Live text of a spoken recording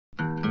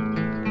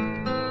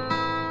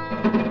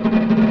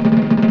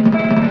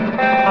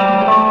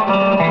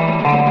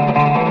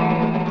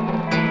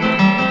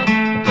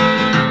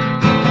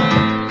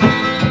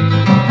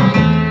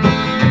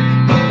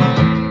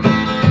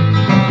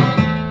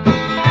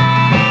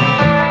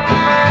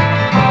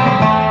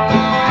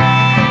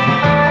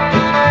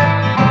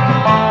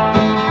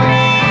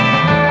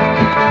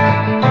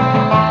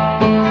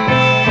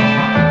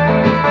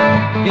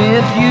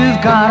If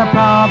you've got a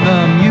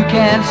problem you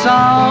can't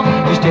solve,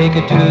 just take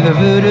it to the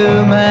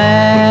Voodoo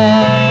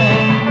man.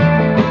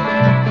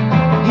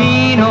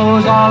 He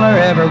knows all there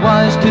ever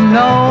was to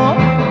know,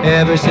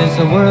 ever since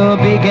the world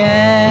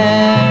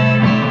began.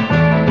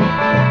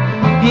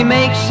 He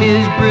makes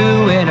his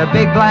brew in a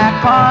big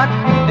black pot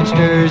and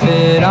stirs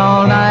it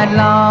all night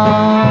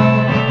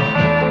long.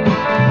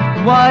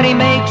 What he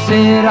makes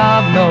it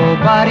of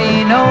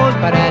nobody knows,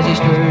 but as he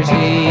stirs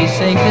he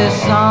sings this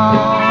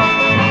song.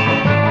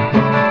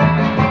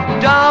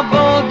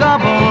 Double,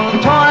 double,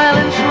 toil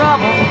and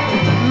trouble,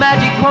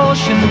 magic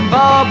potion,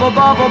 bubble,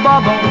 bubble,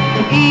 bubble,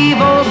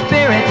 evil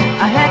spirits,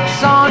 a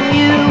hex on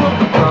you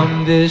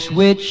from this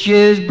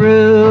witch's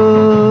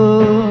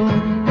brew.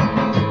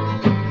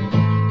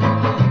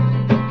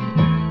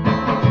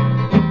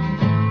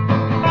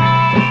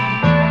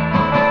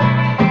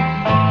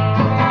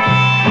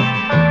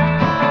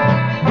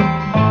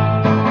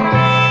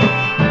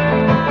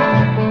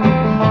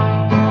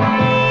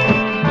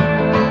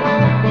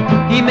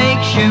 He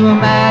makes you a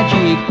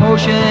magic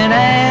potion,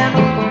 and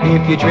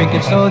if you drink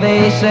it, so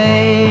they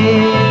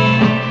say,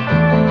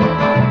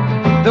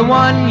 the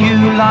one you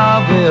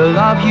love will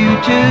love you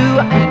too,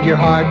 and your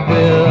heart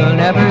will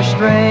never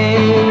stray.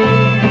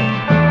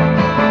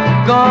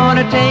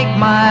 Gonna take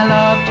my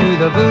love to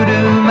the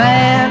Voodoo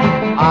man,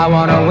 I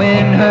wanna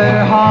win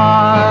her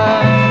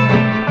heart.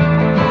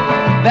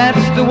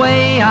 That's the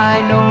way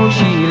I know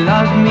she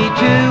loves me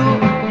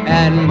too,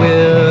 and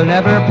will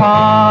never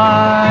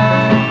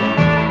part.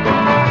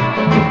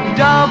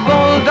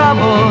 Double,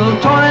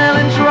 double, toil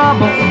and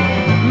trouble,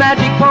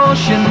 magic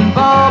potion,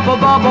 bubble,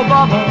 bubble,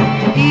 bubble,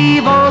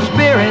 evil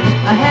spirits,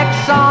 a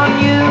hex on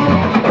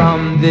you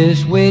from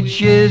this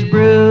witch's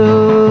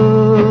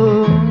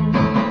brew.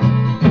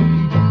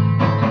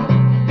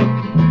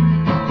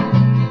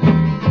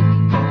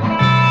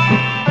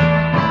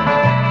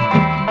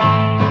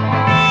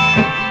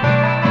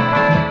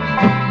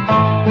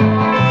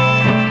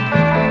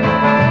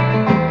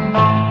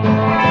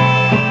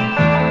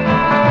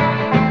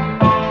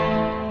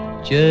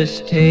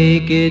 Just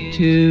take it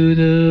to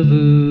the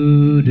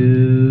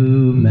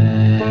Voodoo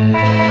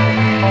man.